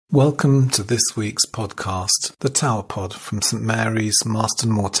Welcome to this week's podcast, The Tower Pod from St Mary's, Marston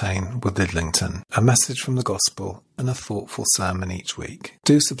Mortain, with Idlington. A message from the Gospel and a thoughtful sermon each week.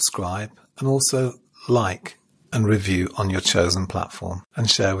 Do subscribe and also like and review on your chosen platform and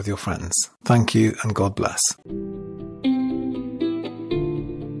share with your friends. Thank you and God bless.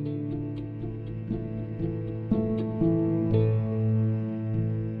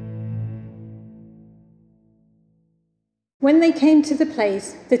 When they came to the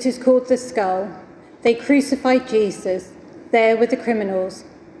place that is called the Skull, they crucified Jesus, there with the criminals,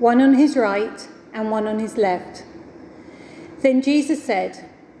 one on his right and one on his left. Then Jesus said,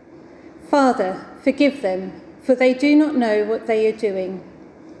 "Father, forgive them, for they do not know what they are doing."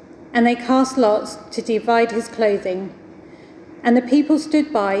 And they cast lots to divide his clothing. And the people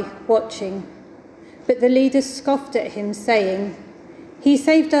stood by, watching. But the leaders scoffed at him, saying, "He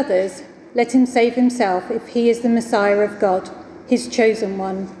saved others. Let him save himself if he is the Messiah of God, his chosen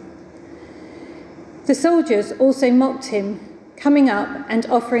one." The soldiers also mocked him, coming up and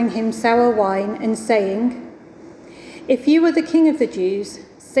offering him sour wine and saying, "If you are the king of the Jews,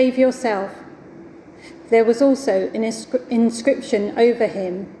 save yourself." There was also an inscription over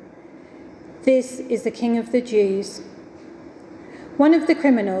him, "This is the King of the Jews." One of the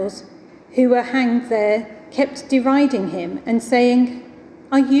criminals who were hanged there kept deriding him and saying,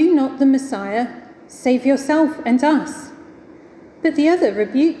 "Are you not the Messiah? Save yourself and us." But the other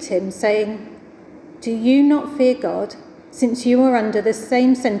rebuked him, saying, "Do you not fear God, since you are under the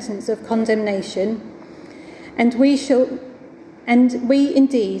same sentence of condemnation? And we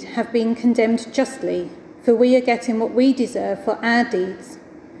indeed have been condemned justly, for we are getting what we deserve for our deeds.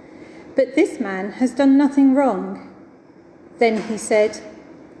 But this man has done nothing wrong." Then he said,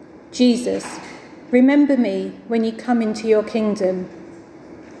 "Jesus, remember me when you come into your kingdom."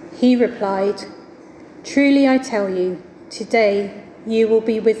 He replied, "Truly I tell you, today you will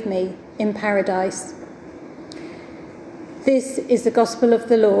be with me in paradise." This is the gospel of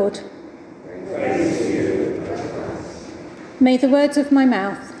the Lord. Praise to you. May the words of my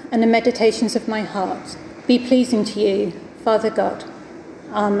mouth and the meditations of my heart be pleasing to you, Father God.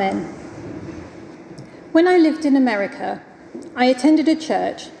 Amen. When I lived in America, I attended a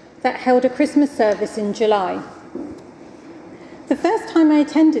church that held a Christmas service in July. The first time I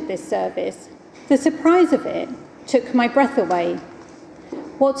attended this service, the surprise of it took my breath away.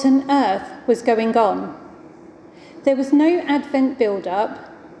 What on earth was going on? There was no Advent build-up,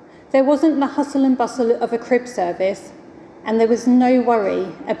 there wasn't the hustle and bustle of a crib service, and there was no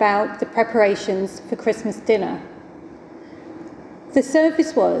worry about the preparations for Christmas dinner. The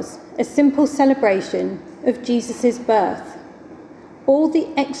service was a simple celebration of Jesus' birth. All the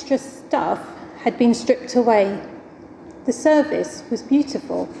extra stuff had been stripped away. The service was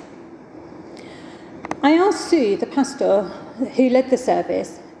beautiful. I asked Sue, the pastor who led the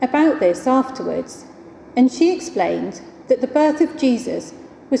service, about this afterwards, and she explained that the birth of Jesus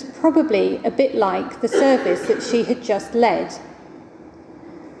was probably a bit like the service that she had just led.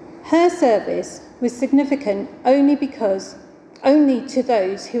 Her service was significant only to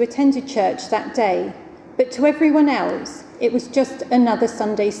those who attended church that day, but to everyone else, it was just another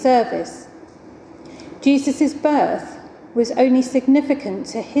Sunday service. Jesus' birth was only significant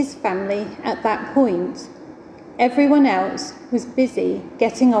to his family at that point. Everyone else was busy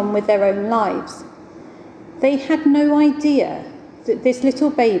getting on with their own lives. They had no idea that this little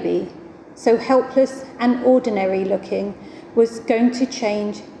baby, so helpless and ordinary looking, was going to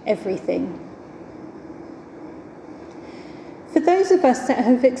change everything. For those of us that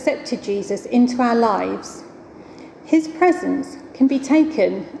have accepted Jesus into our lives, his presence can be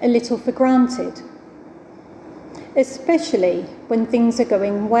taken a little for granted, especially when things are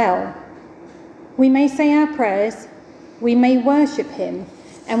going well. We may say our prayers, we may worship him,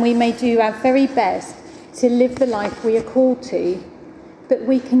 and we may do our very best to live the life we are called to, but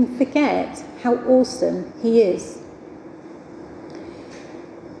we can forget how awesome he is.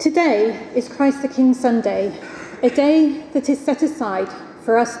 Today is Christ the King Sunday, a day that is set aside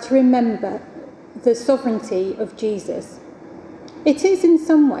for us to remember the sovereignty of Jesus. It is in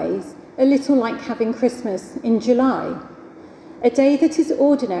some ways a little like having Christmas in July, a day that is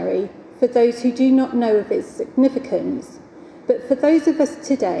ordinary for those who do not know of its significance, but for those of us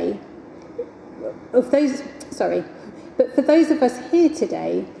here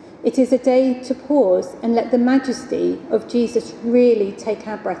today, it is a day to pause and let the majesty of Jesus really take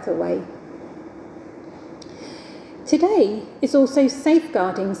our breath away. Today is also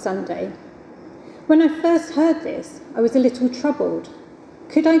Safeguarding Sunday. When I first heard this, I was a little troubled.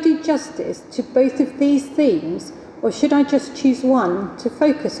 Could I do justice to both of these themes, or should I just choose one to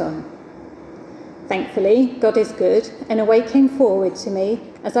focus on? Thankfully, God is good, and a way came forward to me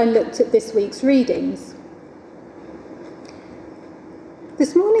as I looked at this week's readings.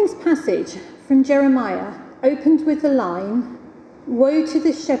 This morning's passage from Jeremiah opened with the line, "Woe to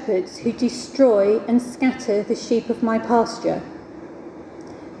the shepherds who destroy and scatter the sheep of my pasture."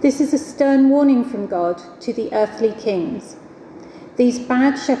 This is a stern warning from God to the earthly kings. These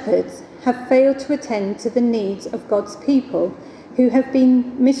bad shepherds have failed to attend to the needs of God's people who have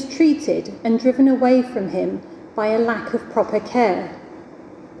been mistreated and driven away from him by a lack of proper care.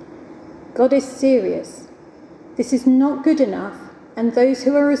 God is serious. This is not good enough, and those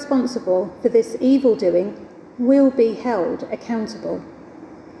who are responsible for this evil doing will be held accountable.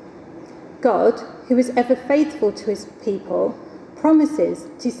 God, who is ever faithful to his people, promises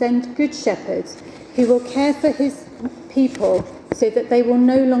to send good shepherds who will care for his people so that they will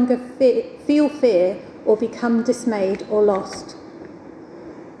no longer feel fear or become dismayed or lost.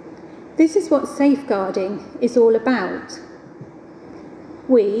 This is what safeguarding is all about.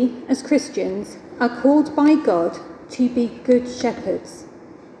 We, as Christians, are called by God to be good shepherds.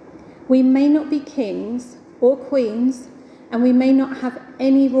 We may not be kings or queens, and we may not have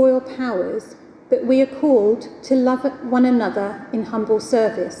any royal powers, but we are called to love one another in humble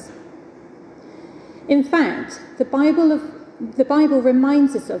service. In fact, the Bible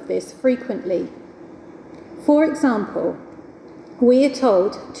reminds us of this frequently. For example, we are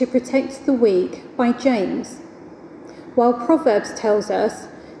told to protect the weak by James, while Proverbs tells us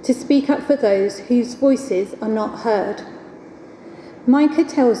to speak up for those whose voices are not heard. Micah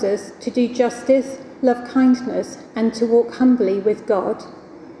tells us to do justice, love kindness, and to walk humbly with God.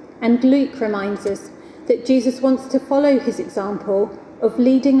 And Luke reminds us that Jesus wants to follow his example of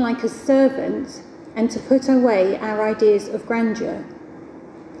leading like a servant and to put away our ideas of grandeur.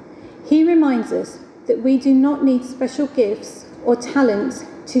 He reminds us that we do not need special gifts or talents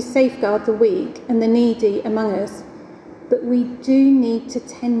to safeguard the weak and the needy among us, but we do need to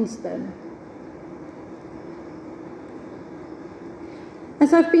tend them.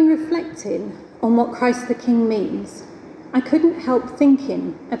 As I've been reflecting on what Christ the King means, I couldn't help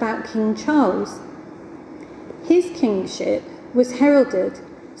thinking about King Charles. His kingship was heralded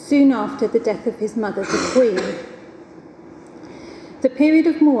soon after the death of his mother, the Queen. The period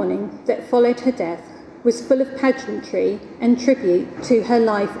of mourning that followed her death was full of pageantry and tribute to her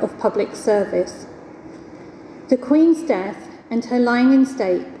life of public service. The Queen's death and her lying in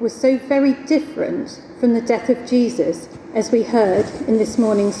state was so very different from the death of Jesus, as we heard in this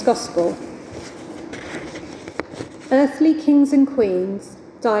morning's Gospel. Earthly kings and queens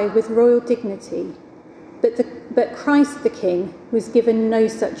die with royal dignity, but Christ the King was given no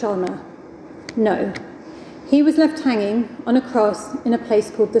such honour. No, he was left hanging on a cross in a place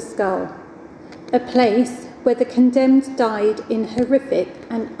called the Skull, a place where the condemned died in horrific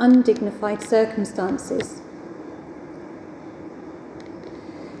and undignified circumstances.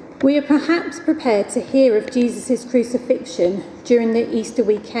 We are perhaps prepared to hear of Jesus' crucifixion during the Easter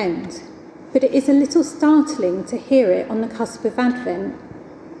weekend, but it is a little startling to hear it on the cusp of Advent.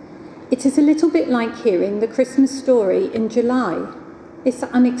 It is a little bit like hearing the Christmas story in July. It's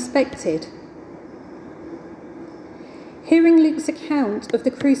unexpected. Hearing Luke's account of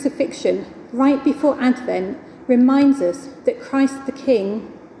the crucifixion right before Advent reminds us that Christ the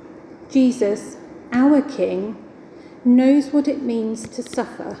King, Jesus, our King, knows what it means to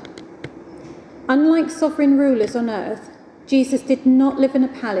suffer. Unlike sovereign rulers on earth, Jesus did not live in a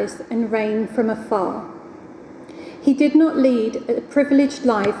palace and reign from afar. He did not lead a privileged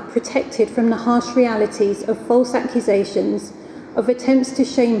life protected from the harsh realities of false accusations, of attempts to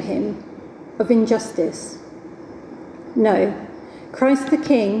shame him, of injustice. No, Christ the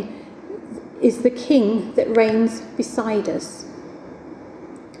King is the King that reigns beside us.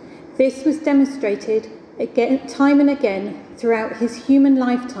 This was demonstrated again, time and again throughout his human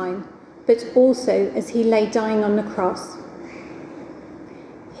lifetime, but also as he lay dying on the cross.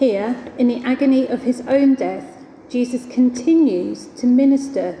 Here, in the agony of his own death, Jesus continues to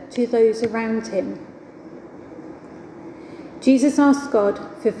minister to those around him. Jesus asks God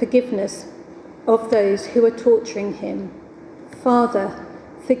for forgiveness of those who are torturing him. Father,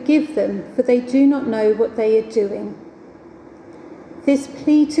 forgive them, for they do not know what they are doing. This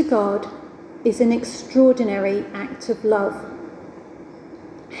plea to God is an extraordinary act of love.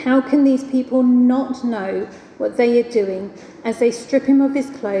 How can these people not know what they are doing as they strip him of his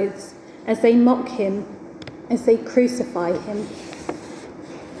clothes, as they mock him, as they crucify him?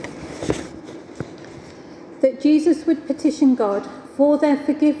 That Jesus would petition God for their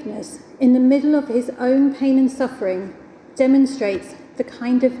forgiveness in the middle of his own pain and suffering demonstrates the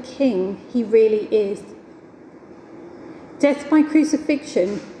kind of king he really is. Death by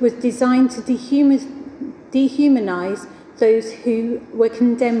crucifixion was designed to dehumanize those who were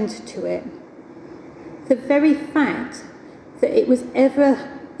condemned to it. The very fact that it was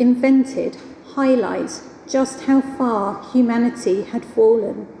ever invented highlights just how far humanity had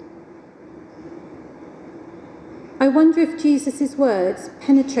fallen. I wonder if Jesus' words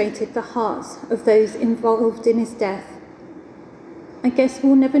penetrated the hearts of those involved in his death. I guess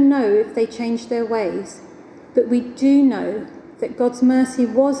we'll never know if they changed their ways, but we do know that God's mercy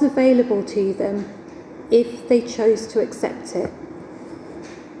was available to them if they chose to accept it.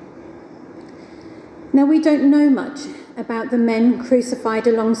 Now, we don't know much about the men crucified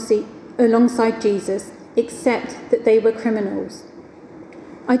alongside Jesus, except that they were criminals.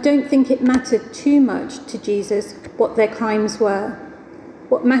 I don't think it mattered too much to Jesus what their crimes were.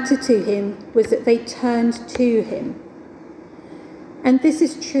 What mattered to him was that they turned to him. And this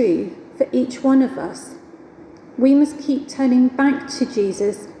is true for each one of us. We must keep turning back to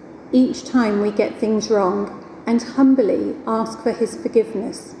Jesus each time we get things wrong and humbly ask for his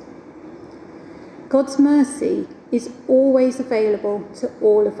forgiveness. God's mercy is always available to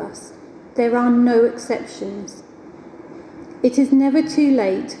all of us. There are no exceptions. It is never too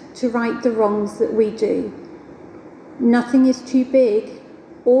late to right the wrongs that we do. Nothing is too big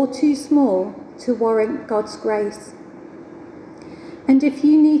or too small to warrant God's grace. And if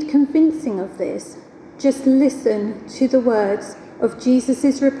you need convincing of this, just listen to the words of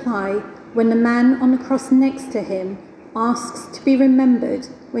Jesus' reply when the man on the cross next to him asks to be remembered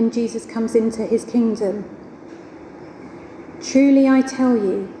when Jesus comes into his kingdom. Truly I tell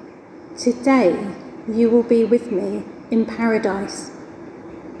you, today you will be with me in paradise.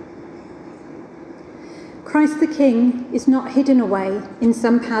 Christ the King is not hidden away in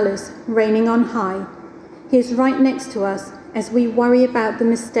some palace reigning on high. He is right next to us as we worry about the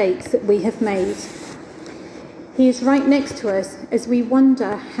mistakes that we have made. He is right next to us as we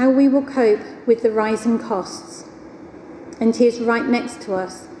wonder how we will cope with the rising costs. And he is right next to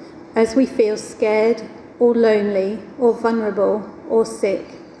us as we feel scared or lonely or vulnerable or sick.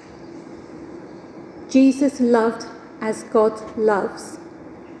 Jesus loved as God loves.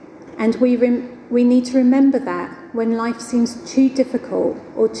 And we need to remember that when life seems too difficult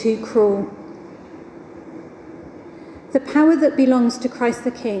or too cruel. The power that belongs to Christ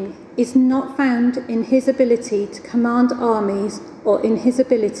the King is not found in his ability to command armies or in his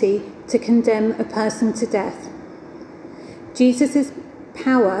ability to condemn a person to death. Jesus'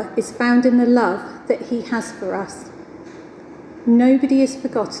 power is found in the love that he has for us. Nobody is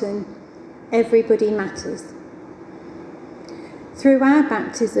forgotten. Everybody matters. Through our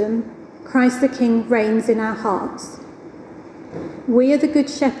baptism, Christ the King reigns in our hearts. We are the good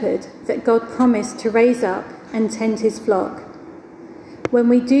shepherd that God promised to raise up and tend his flock. When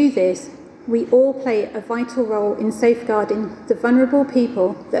we do this, we all play a vital role in safeguarding the vulnerable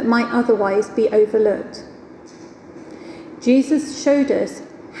people that might otherwise be overlooked. Jesus showed us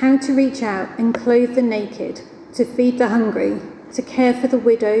how to reach out and clothe the naked, to feed the hungry, to care for the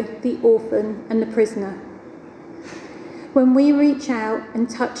widow, the orphan, and the prisoner. When we reach out and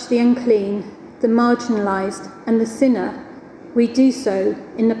touch the unclean, the marginalised, and the sinner, we do so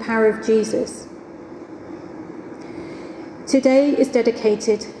in the power of Jesus. Today is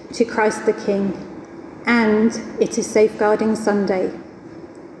dedicated to Christ the King, and it is Safeguarding Sunday.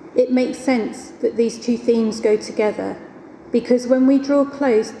 It makes sense that these two themes go together, because when we draw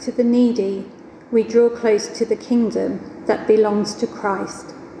close to the needy, we draw close to the kingdom that belongs to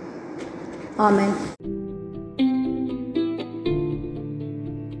Christ. Amen.